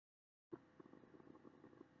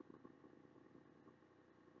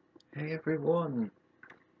Hey everyone,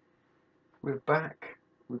 we're back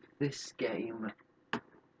with this game.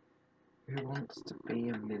 Who wants to be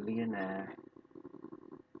a millionaire?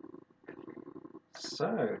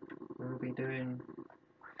 So, we'll be doing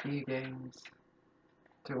a few games,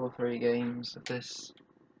 2 or 3 games of this.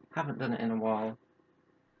 Haven't done it in a while.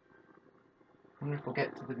 And if we'll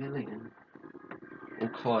get to the million, or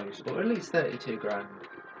close, or at least 32 grand.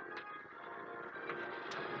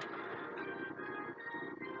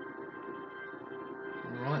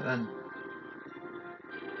 Alright then.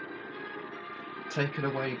 Take it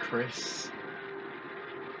away, Chris.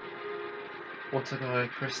 What a guy,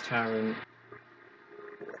 Chris Tarrant.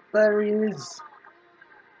 There he is!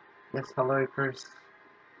 Yes, hello, Chris.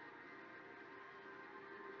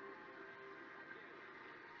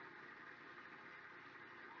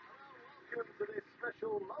 Welcome to this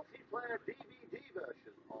special multiplayer DVD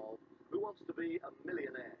version of Who Wants to Be a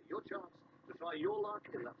Millionaire? Your chance to try your luck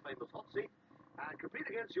in that famous hot seat and compete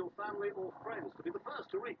against your family or friends to be the first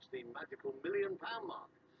to reach the magical £1 million mark.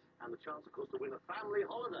 And the chance, of course, to win a family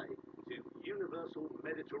holiday to Universal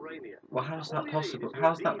Mediterranean. Well, how's that possible?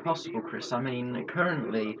 How's that possible, Chris? I mean,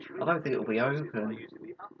 currently, I don't think it'll be open.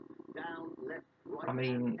 I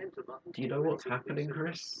mean, do you know what's happening,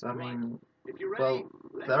 Chris? I mean, well,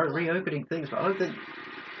 they're reopening things, but I don't think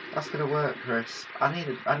that's gonna work, Chris. I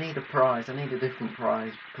need a prize. I need a different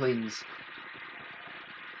prize, please.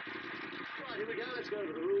 Right, here we go. Let's go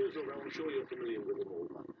over the rules, although I'm sure you're familiar with them all.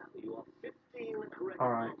 But you are 15 correct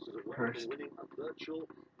answers away from winning a virtual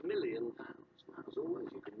 £1 million. Now, as always,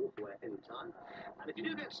 you can walk away at any time. And if you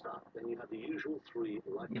do get stuck, then you have the usual 3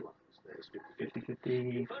 lifelines. There's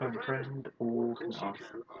 50-50, phone friend, or can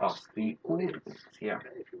ask the audience. Yeah. Okay,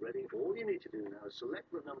 if you're ready, all you need to do now is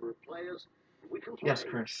select the number of players. We can play. Yes,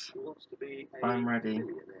 Chris. Who wants to be a I'm ready.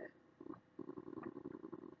 millionaire?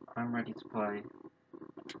 I'm ready to play.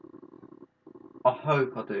 I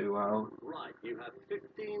hope I do well. Right, you have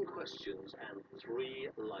 15 questions and 3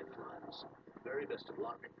 lifelines. Very best of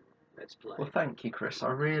luck. Let's play. Well, thank you, Chris. I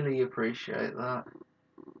really appreciate that.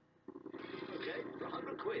 Okay, for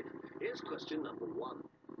 £100, here's question number 1.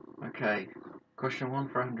 Okay, question 1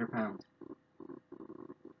 for £100.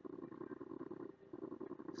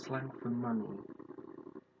 Slang for money.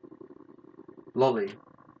 Lolly.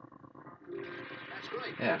 That's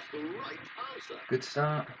great. Yeah. That's the right answer. Good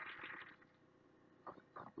start.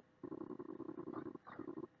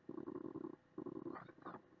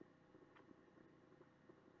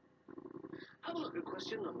 Have a look at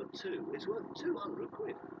question number 2. It's worth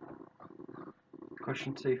 £200.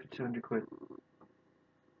 Question 2 for £200.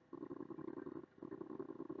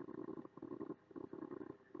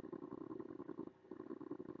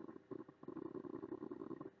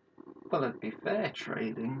 Well, it'd be fair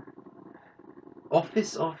trading.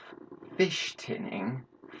 Office of fish tinning.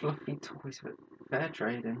 Fluffy toys for fair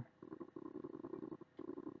trading.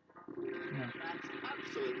 Yeah. That's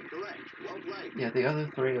absolutely correct. Well played. Yeah, the other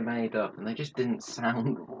 3 are made up and they just didn't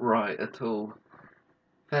sound right at all.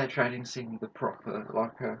 Fair trading seemed the proper,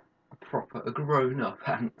 like a grown-up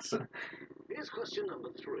answer. Here's question number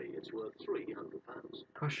 3. It's worth £300.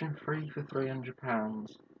 Question 3 for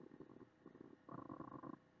 £300.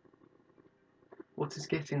 What is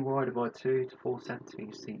getting wider by 2 to 4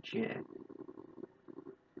 centimetres each year?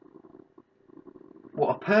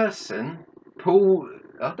 What, a person? Paul,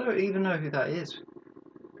 I don't even know who that is.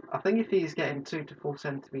 I think if he's getting 2 to 4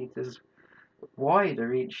 centimetres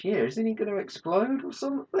wider each year, isn't he going to explode or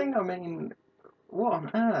something? I mean, what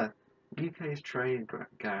on earth? UK's trade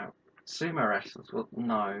gap. Sumo wrestlers? Well,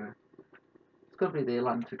 no. It's got to be the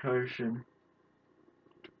Atlantic Ocean.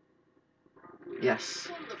 Yes.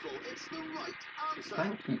 Wonderful. It's the right answer.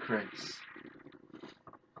 Thank you, Chris.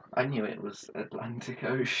 I knew it was Atlantic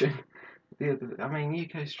Ocean. The other, I mean,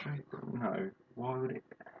 UK's trade. No. Why would it?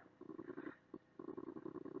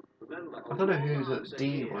 I don't know who that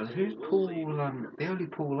D was. Who's Paul? The only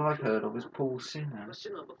Paul I've heard of is Paul Sinner,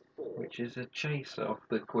 Question number 4. which is a chaser off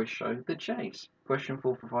the quiz show The Chase. Question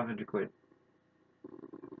 4 for £500.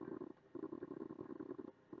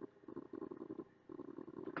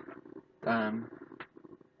 Damn,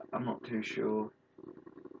 I'm not too sure.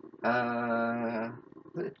 Oh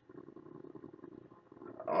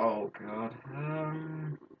god.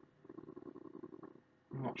 I'm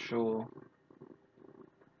not sure.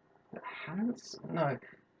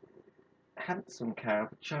 Handsome cab,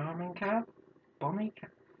 charming cab, Bonnie cab.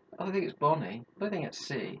 I don't think it's Bonnie. I don't think it's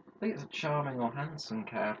C. I think it's a charming or handsome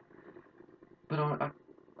cab. But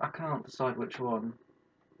I can't decide which one.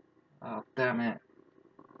 Oh, damn it.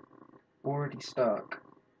 Already stuck.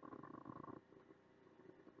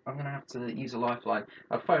 I'm going to have to use a lifeline.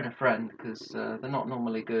 I'd phone a friend, because they're not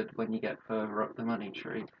normally good when you get further up the money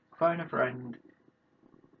tree. Phone a friend.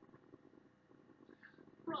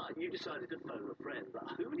 Right, you decided to phone a friend, but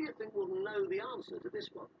who do you think will know the answer to this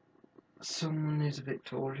one? Someone who's a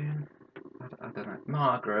Victorian. I don't know.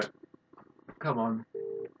 Margaret. Come on.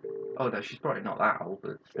 Oh no, she's probably not that old,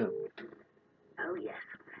 but still. Oh yes,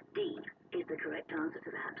 D is the correct answer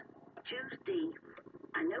to that. Choose D.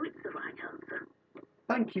 I know it's the right answer.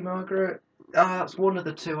 Thank you, Margaret. Ah, that's one of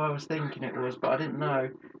the two I was thinking it was, but I didn't know.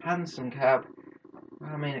 Handsome cab.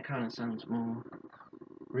 I mean, it kind of sounds more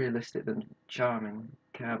realistic than charming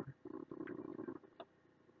cab.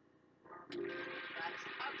 That's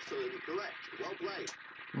absolutely correct. Well played.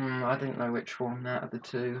 I didn't know which one out of the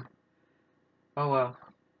two. Oh well.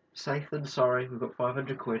 Safe than sorry, we've got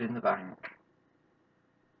 500 quid in the bank.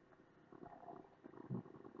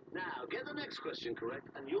 Now, get the next question correct,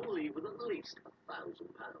 and you'll leave with at least £1,000.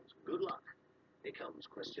 Good luck. Here comes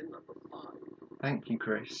question number 5. Thank you,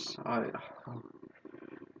 Chris. I'll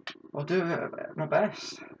do my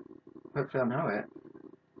best. Hopefully I know it.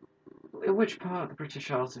 In which part of the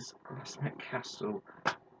British Isles is Glasmet Castle?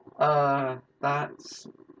 That's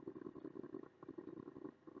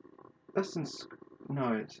in...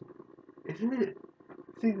 No, isn't it?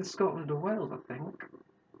 It's either Scotland or Wales, I think.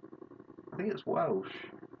 I think it's Welsh,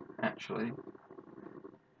 actually.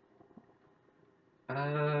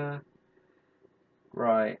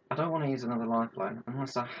 Right. I don't want to use another lifeline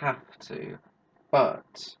unless I have to.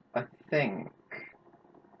 But I think,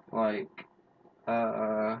 like,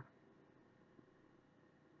 I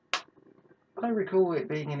don't recall it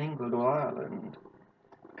being in England or Ireland,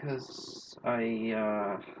 because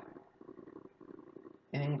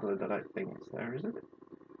in England I don't think it's there, is it?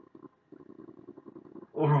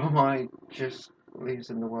 Or am I just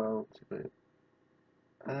losing the world to the...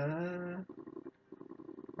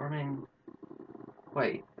 I mean,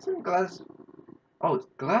 wait, isn't Oh, it's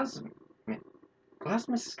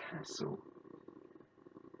Glasmus Castle.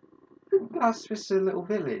 Isn't Glasmus a little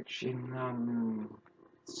village in,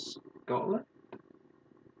 Scotland?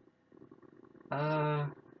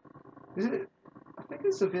 Is it? I think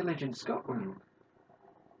it's a village in Scotland.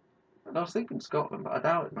 And I was thinking Scotland, but I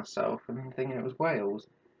doubted myself and thinking it was Wales.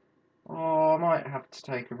 Oh, I might have to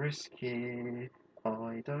take a risk here.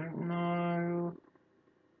 I don't know.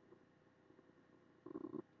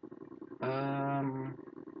 I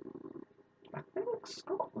think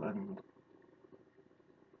Scotland.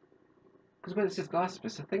 Because when it says Glasgow,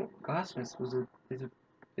 I think Glasgow is a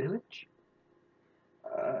village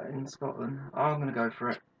in Scotland. Oh, I'm gonna go for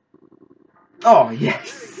it. Oh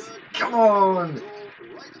yes! Come on!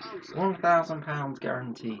 £1,000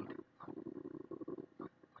 guaranteed.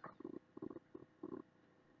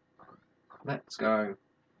 Let's go.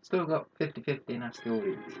 Still got 50-50 in Ask the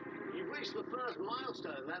Audience. You've reached the first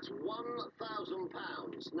milestone. That's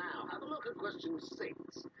 £1,000. Now, have a look at question 6,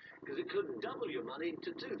 because it could double your money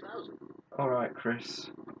to 2,000. Alright,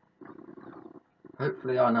 Chris.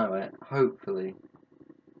 Hopefully I know it. Hopefully.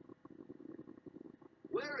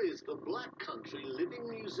 Where is the Black Country Living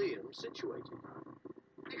Museum situated?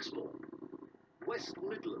 Exmoor, West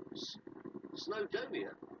Midlands,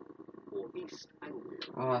 Snowdonia, or East Anglia?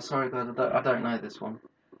 Oh, sorry, God, I don't know this one.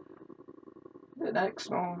 The next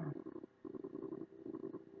one.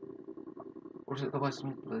 Or is it the West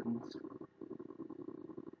Midlands?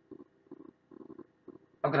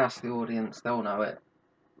 I'm gonna ask the audience. They'll know it.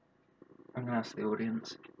 I'm gonna ask the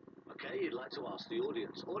audience. Okay, you'd like to ask the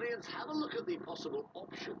audience. Audience, have a look at the possible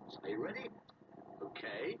options. Are you ready?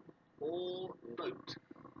 Okay. Or vote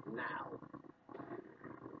now.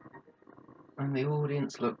 And the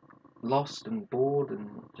audience look lost and bored and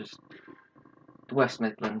just... The West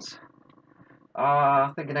Midlands.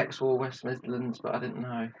 I think an X-War West Midlands, but I didn't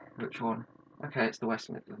know which one. Okay, it's the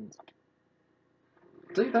West Midlands.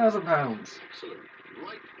 £2,000. Excellent.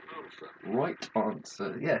 Right answer. Right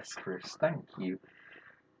answer. Yes, Chris. Thank you.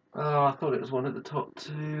 Oh, I thought it was one of the top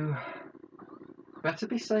two. Better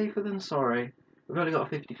be safer than sorry. We've only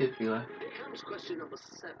got a 50-50 left. Here comes question number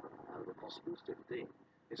 7 out of the possible 15.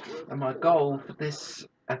 It's worth And my goal for this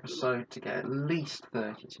episode to get at least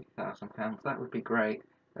 £32,000. That would be great.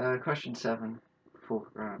 Question 7,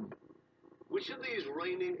 £4,000. Which of these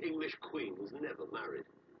reigning English queens never married?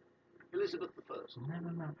 Elizabeth I.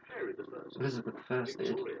 Never know. Mary I. Elizabeth I did.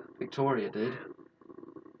 Victoria. Victoria did. Anne.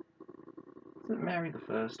 Isn't Mary the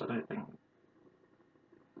First? I don't think.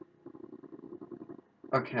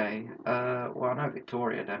 Okay. Well, I know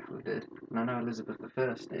Victoria definitely did, and I know Elizabeth I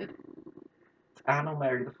did. It's Anne or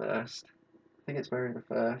Mary the First. I think it's Mary the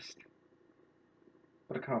First,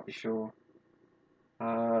 but I can't be sure.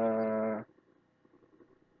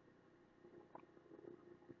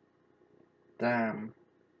 Damn.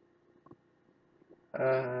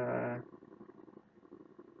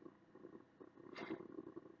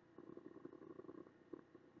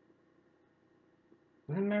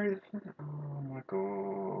 Was it Mary the First? Oh my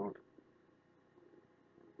god.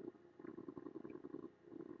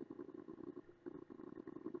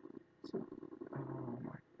 Oh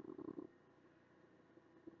my.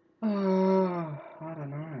 Oh, I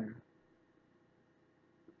don't know.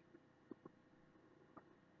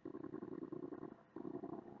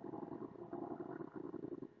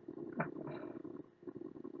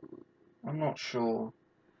 I'm not sure.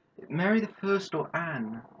 Mary the First or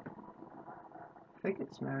Anne? I think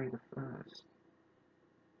it's Mary the First.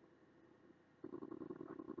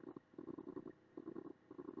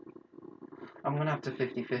 I'm gonna have to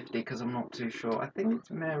 50-50 because I'm not too sure. I think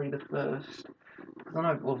it's Mary the First. Because I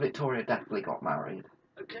know, well, Victoria definitely got married.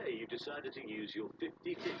 Okay, you decided to use your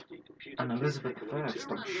 50-50 computer. And Elizabeth I,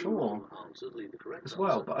 I'm sure. As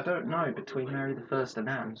well, but I don't know between Mary the First and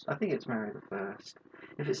Anne. I think it's Mary the First.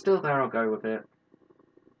 If it's still there, I'll go with it.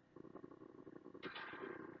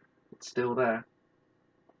 It's still there.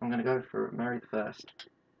 I'm gonna go for Mary the First.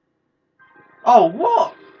 Oh,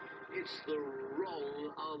 what? It's the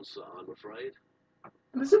wrong answer, I'm afraid.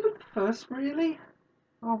 Elizabeth I, really?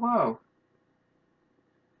 Oh, wow.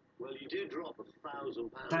 Well, you do drop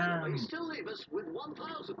 £1,000. Damn. But you still leave us with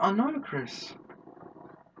 1,000. I know, Chris.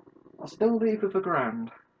 I'll still leave with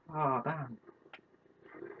 £1,000. Ah, damn.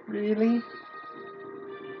 Really?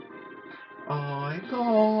 I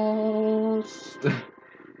lost.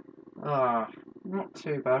 Ah, not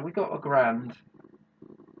too bad. We got £1,000.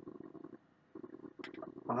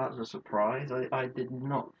 Well, that was a surprise. I did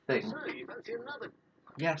not think. So, you fancy another?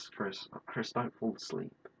 Yes, Chris. Chris, don't fall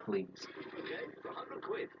asleep, please. Okay, for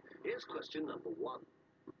 £100. Here's question number 1.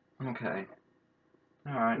 Okay.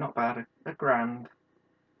 Alright, not bad. £1,000.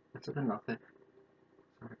 Better than nothing.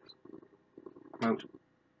 Boat.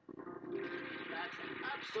 That's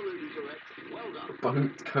absolutely correct. Well done.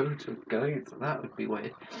 Boat, coat of goats. That would be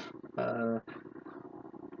weird.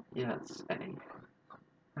 Yeah, it's A.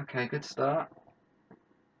 Okay, good start.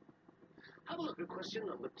 Have a look at question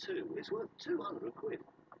number 2. It's worth £200.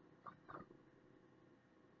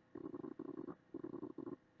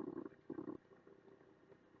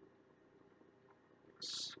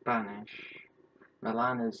 Spanish.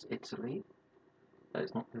 Milan is Italy.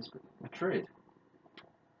 It's not Lisbon. Madrid.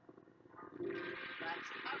 That's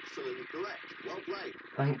absolutely correct. Well played.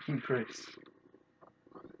 Thank you, Chris.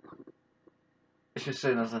 It's just as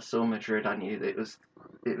soon as I saw Madrid, I knew that it was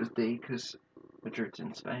D because Madrid's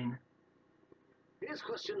in Spain. Here's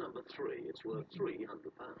question number 3. It's worth £300.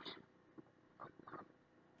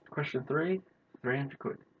 Question 3,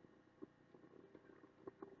 £300.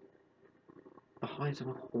 The height of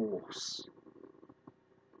a horse.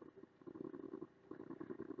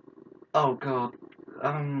 Oh god.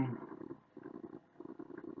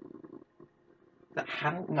 That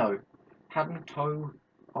hadn't toe.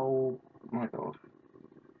 Oh my god.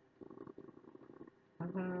 Uh,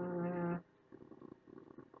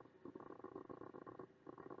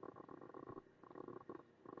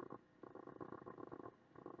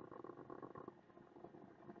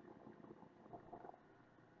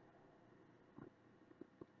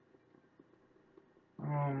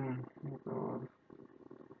 oh god.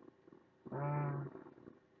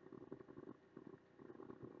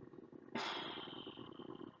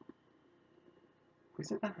 Is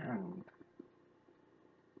it the hand?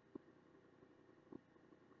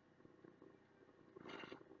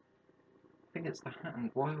 I think it's the hand.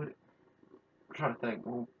 Why would it? I'm trying to think.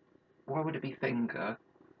 Well, why would it be finger?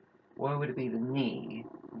 Why would it be the knee?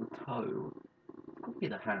 The toe? It could be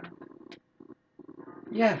the hand.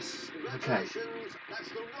 Yes. Okay. Congratulations, that's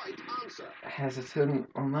the right answer. Hesitant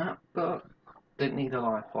on that, but didn't need a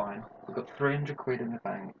lifeline. We've got £300 in the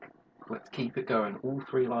bank. Let's keep it going. All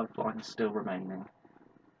 3 lifelines still remaining.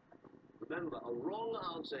 Remember, a wrong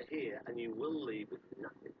answer here and you will leave with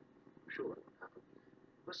nothing. I'm sure that will happen.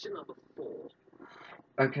 Question number 4.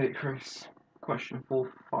 Okay, Chris. Question 4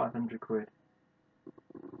 for £500.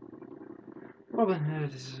 Robin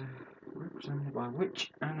Hood is represented by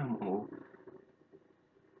which animal?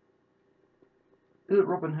 Is it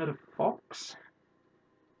Robin Hood a fox?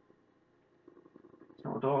 It's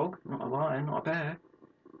not a dog, not a lion, not a bear.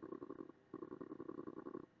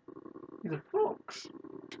 He's a fox.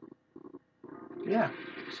 Yeah.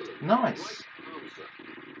 Excellent. Nice.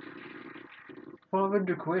 Right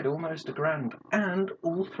answer. £500, almost £1,000, and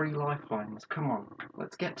all 3 lifelines. Come on,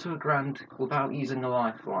 let's get to £1,000 without using a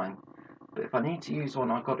lifeline. But if I need to use one,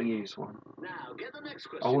 I've got to use one. Now, get the next I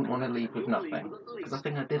question wouldn't want to correct, leave and with you'll leave nothing. with at Because I least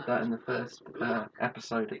think I did that in the £1,000. first Good luck.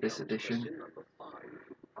 episode of Here this comes edition. question number 5.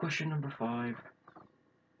 Question number 5.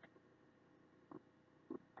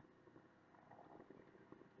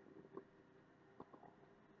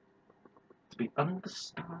 To be under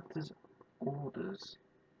starters orders.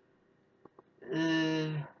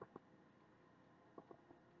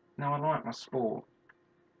 Now I like my sport.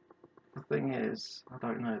 The thing is, I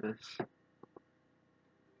don't know this.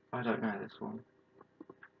 I don't know this one.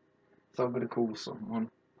 So I'm going to call someone.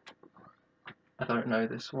 I don't know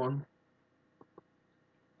this one.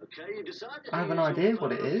 Okay, you decided to I have an use idea your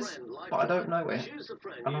what it phone is, friend but I don't lifeline. know it. Choose the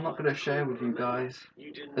friend And I'm you'd not like going to to share call, with but you remember, guys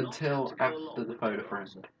you do not until have to go after along the with phone your a friend.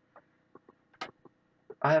 answer.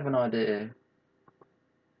 I have an idea,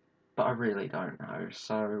 but I really don't know,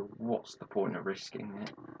 so what's the point of risking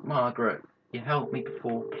it? Margaret, you helped me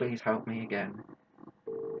before, please help me again.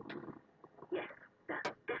 Yes, that's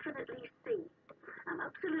definitely C. I'm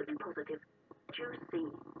absolutely positive. Choose C.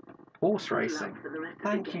 Horse Good luck racing. for the rest of the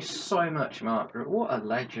Thank you game. so much, Margaret. What a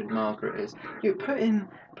legend Margaret is. You put in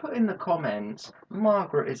the comments,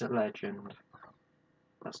 Margaret is a legend.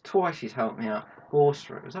 That's twice she's helped me out. Was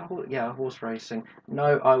that yeah, horse racing.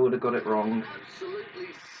 No, I would have got it wrong.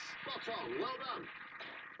 Absolutely spot on. Well done.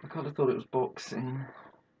 I kind of thought it was boxing.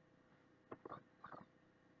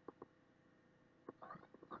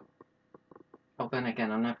 Oh, then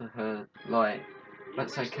again, I never heard, like,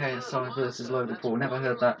 let's say KSI versus Logan Paul. Never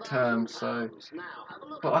heard that term, so.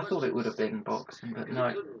 But I thought it would have been boxing, but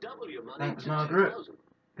no. Thanks, Margaret.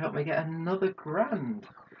 Help me get another grand.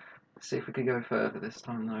 Let's see if we can go further this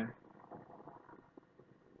time, though.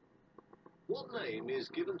 What name is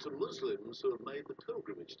given to Muslims who have made the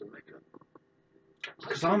pilgrimage to Mecca?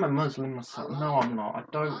 Because I'm a Muslim myself. No, I'm not. I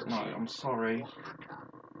don't know. I'm sorry.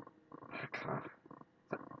 Hakka.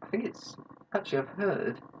 I think it's... Actually, I've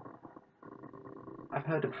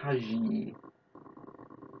heard of Haji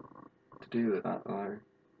to do with that, though.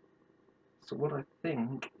 So what I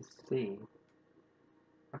think is C.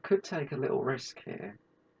 I could take a little risk here.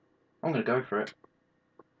 I'm going to go for it.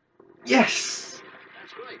 Yes!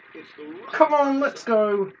 That's great. It's the right Come on, answer. let's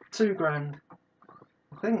go! 2 grand.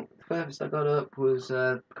 I think the furthest I got up was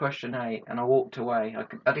question 8, and I walked away.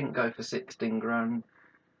 I didn't go for 16 grand.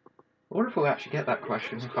 I wonder if we'll actually get that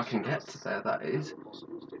question, if I can get to there, that is.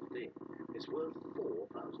 It's worth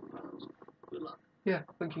 £4,000. Good luck. Yeah,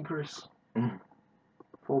 thank you, Chris.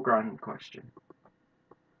 4 grand question.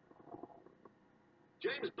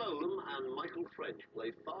 James Bolam and Michael French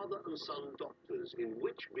play father and son doctors in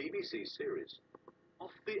which BBC series?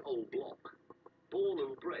 Off the Old Block, Born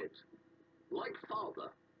and Bred, Like Father,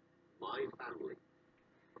 My Family.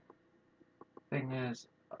 Thing is,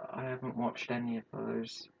 I haven't watched any of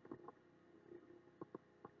those.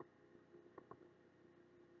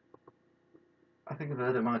 I think I've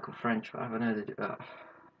heard of Michael French, but I haven't heard of...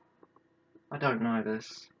 I don't know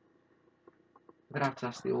this. I'm going to have to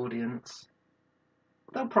ask the audience.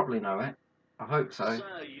 They'll probably know it. I hope so. So,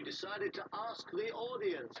 you decided to ask the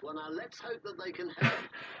audience. Well, now, let's hope that they can help.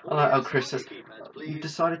 I like how Audience, Chris on says, your keypads, you please.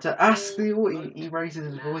 decided to ask the All audience. He vote raises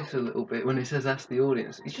his now. voice a little bit when he says ask the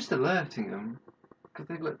audience. He's just alerting them.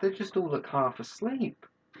 Because they just all look half asleep.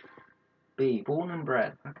 B, born and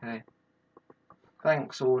bred. Okay.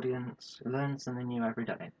 Thanks, audience. Learn something new every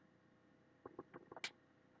day.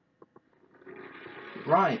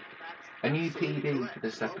 Right. A new PB for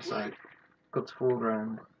this episode. Got to 4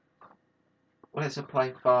 grand. Well, it's a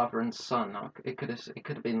play father and son. It could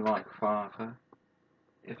have been like father,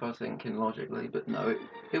 if I was thinking logically, but no,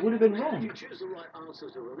 it would have been wrong. If you choose the right answer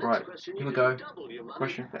to the next Right, question, here you we can go. double your money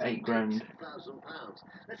Question for to 8 grand. £8,000.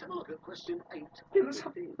 Let's have a look at question 8. Yeah,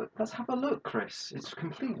 let's have a look, Chris. It's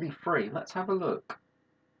completely free. Let's have a look.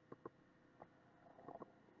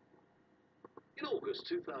 In August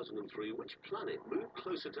 2003, which planet moved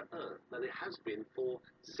closer to Earth than it has been for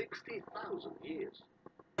 60,000 years?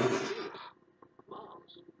 Venus,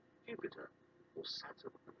 Mars, Jupiter, or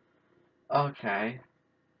Saturn? Okay.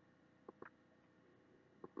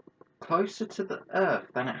 Closer to the Earth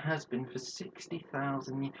than it has been for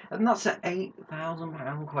 60,000 years. And that's an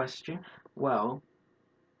 £8,000 question. Well,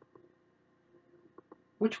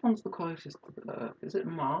 which one's the closest to the Earth? Is it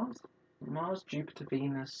Mars? Mars, Jupiter,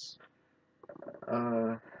 Venus.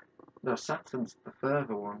 No, Saturn's the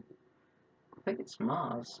further one. I think it's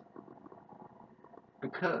Mars.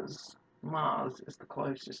 Because Mars is the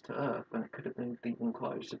closest to Earth, and it could have moved even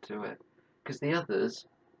closer to it. Because the others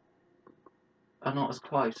are not as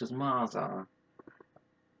close as Mars are.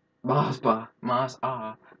 Mars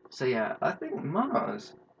are. So yeah, I think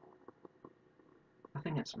Mars. I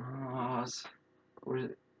think it's Mars. Or is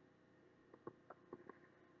it?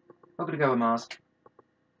 I'm gonna go with Mars.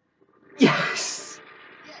 Yes!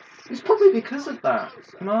 Yes. It's probably because of that.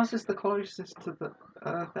 Mars is the closest to the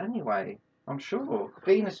Earth anyway. I'm sure.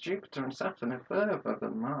 Venus, Jupiter, and Saturn are further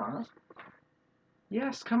than Mars.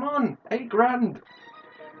 Yes, come on! 8 grand!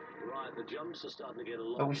 Right, the jumps are starting to get a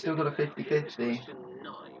lot. Oh, we still got a 50-50. Question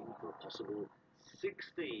 9 for a possible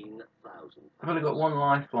 £16,000. I've only got one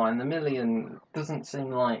lifeline. The million doesn't seem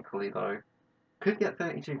likely though. Could get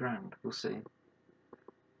 32 grand. We'll see.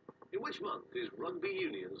 In which month is rugby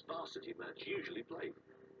union's varsity match usually played?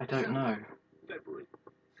 I don't know. February,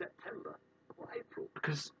 September, or April?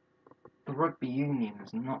 Because the rugby union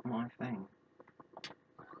is not my thing.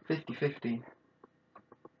 50-50.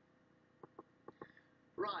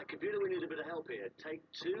 Right, computer, we need a bit of help here. Take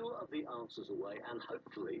 2 of the answers away and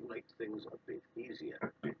hopefully make things a bit easier.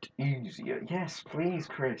 A bit easier. Yes, please,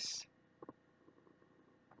 Chris.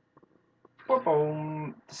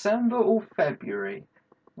 Boom. December or February?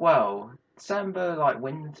 Well, December, like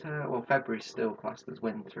winter. Well, February's still classed as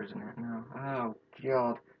winter, isn't it? No. Oh,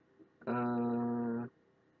 God.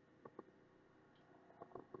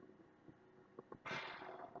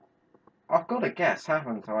 I've got to guess,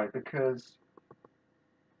 haven't I? Because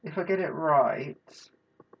if I get it right,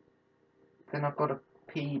 then I've got a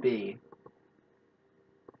PB.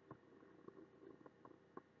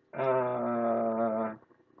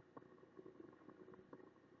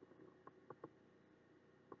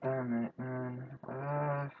 Damn it, man.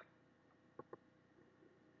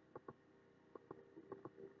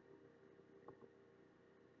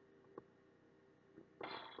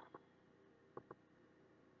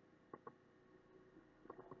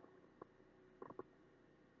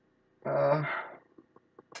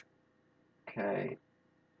 Okay.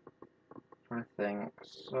 I think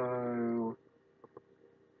so.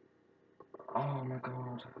 Oh my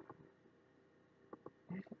God.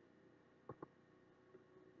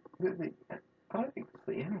 I don't think it's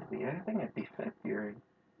the end of the year. I think it'd be February.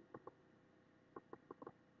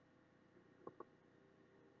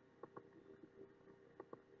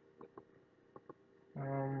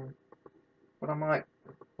 But I might.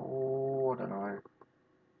 Oh, I don't know.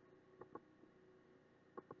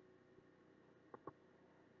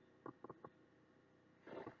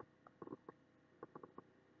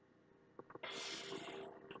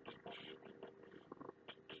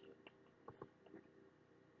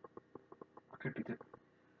 Could be.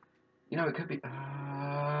 You know, it could be.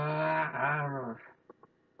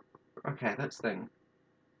 Okay, let's think.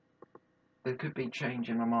 There could be change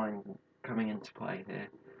in my mind coming into play here.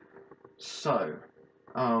 So,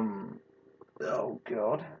 oh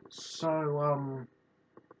God. So,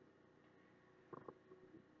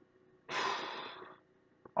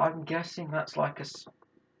 I'm guessing that's like I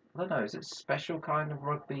don't know, is it a special kind of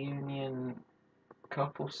rugby union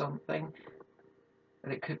cup or something?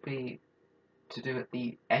 And it could be to do at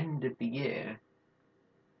the end of the year.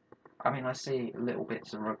 I mean, I see little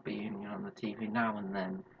bits of rugby union on the TV now and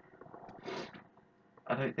then.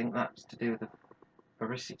 I don't think that's to do with the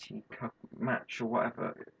Varsity Cup match or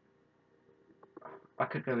whatever. I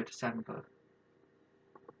could go with December.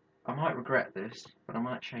 I might regret this, but I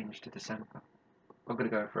might change to December. I'm gonna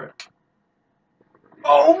go for it.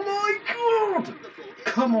 Oh my God!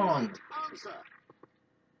 Come on!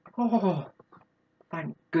 Oh,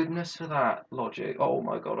 thank goodness for that logic. Oh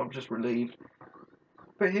my God, I'm just relieved.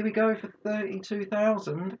 But here we go for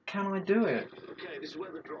 32,000. Can I do it? Okay, this is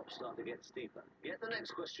where the drops start to get steeper. Get the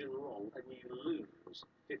next question wrong and you lose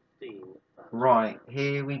 15,000. Right,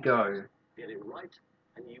 here we go. Get it right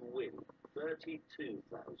and you win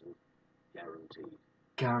 32,000 guaranteed.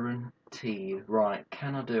 Guaranteed. Right,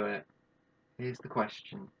 can I do it? Here's the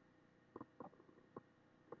question.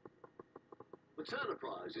 The Turner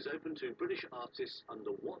Prize is open to British artists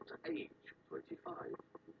under what age? 25,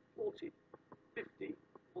 40, 50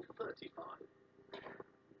 or 35?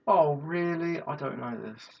 Oh, really? I don't know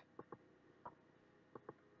this.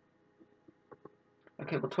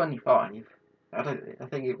 Okay, well, 25. I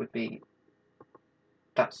think it would be.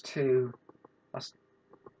 That's too.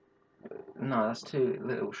 No, that's too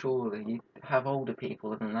little, surely. You have older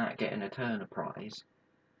people than that getting a Turner Prize.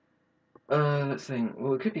 Let's think.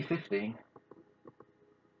 Well, it could be 50.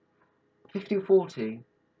 50 or 40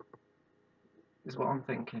 is what I'm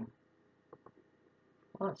thinking.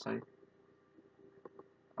 Well, I'd say.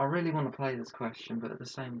 I really want to play this question, but at the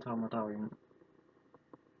same time I don't.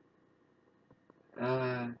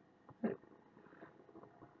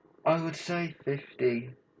 I would say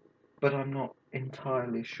 50, but I'm not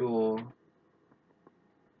entirely sure.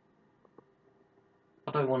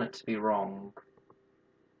 I don't want it to be wrong.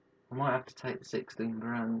 I might have to take the 16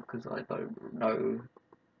 grand because I don't know.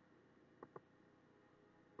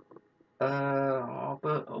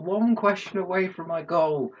 But one question away from my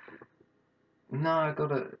goal. No, I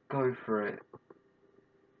gotta go for it.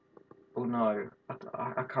 Oh no,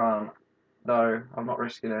 I can't. No, I'm not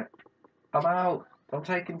risking it. I'm out. I'm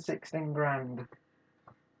taking 16 grand.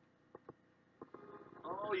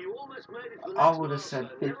 Oh, you almost made it to the I next would have said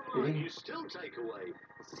milestone. Never mind, 50. you still take away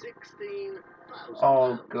 £16,000.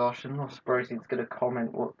 Oh gosh, I'm not surprised he's going to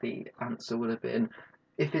comment what the answer would have been.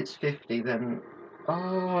 If it's 50, then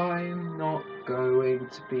I'm not going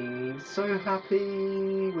to be so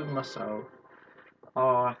happy with myself.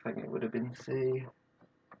 Oh, I think it would have been C.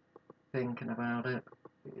 Thinking about it.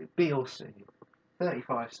 B or C.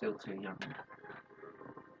 35 still too young.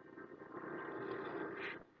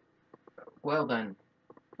 Well then,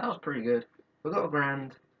 that was pretty good. We got a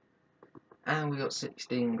grand, and we got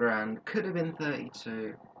 16 grand. Could have been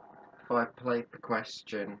 32 if I played the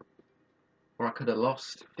question, or I could have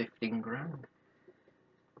lost 15 grand.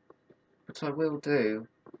 But I will do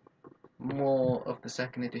more of the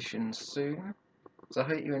second edition soon. So I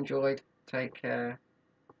hope you enjoyed. Take care.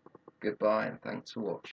 Goodbye, and thanks for watching.